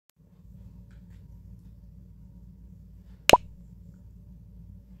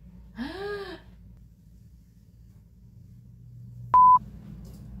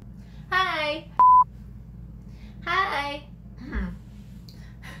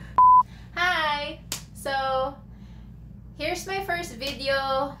Here's my first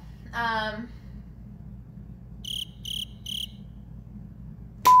video.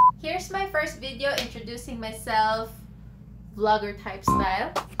 Here's my first video introducing myself, vlogger type style.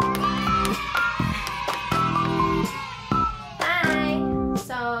 Hi!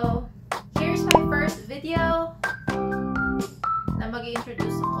 So, here's my first video na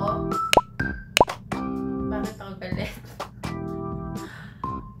mag-introduce ako. Bakit ako galit?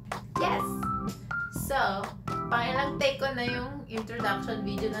 Yes! So, pangilang take ko na yung introduction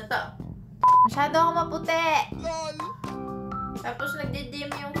video na to. Masyado ako maputi! Tapos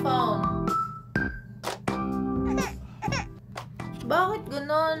nagdi-dim yung phone. Bakit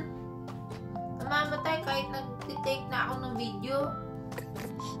ganun? Namamatay kahit nag-take na ako ng video.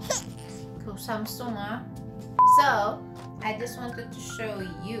 Go Samsung ah. So, I just wanted to show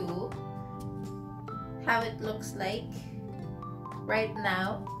you how it looks like right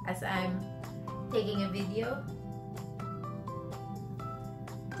now as I'm taking a video.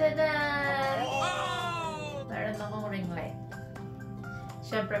 Tada! Meron akong ring light.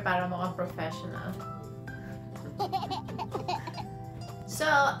 Siyempre, para mukhang professional. So,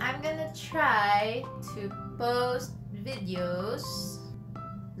 I'm gonna try to post videos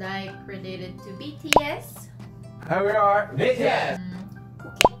like related to BTS. Here we are, BTS!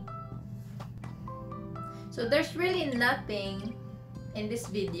 Cooking. So, there's really nothing in this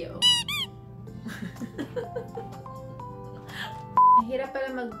video. Ang hirap pala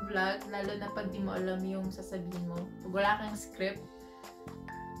mag-vlog, lalo na pag di mo alam yung sasabihin mo. Pag wala kang script,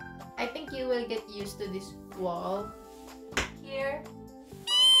 I think you will get used to this wall here.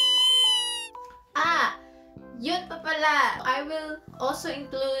 Ah! Yun pa pala! I will also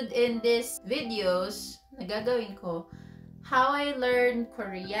include in these videos na gagawin ko how I learned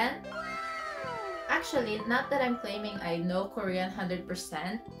Korean. Actually, not that I'm claiming I know Korean 100%.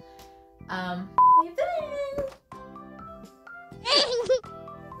 Ang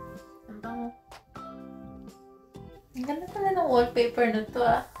bango. Ang ganda pala ng wallpaper na to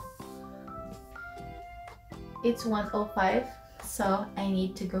ah. It's 1:05, so I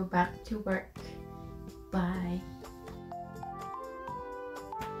need to go back to work. Bye.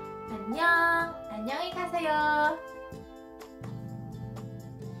 안녕! 안녕히 가세요!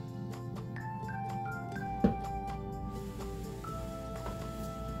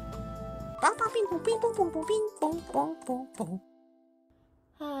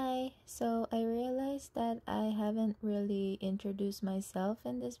 Hi, so I realized that I haven't really introduced myself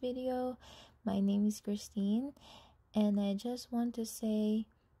in this video. My name is Christine, and I just want to say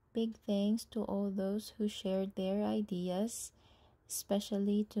big thanks to all those who shared their ideas,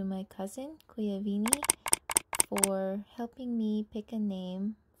 especially to my cousin, Kuya Vini, for helping me pick a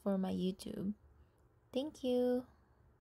name for my YouTube. Thank you!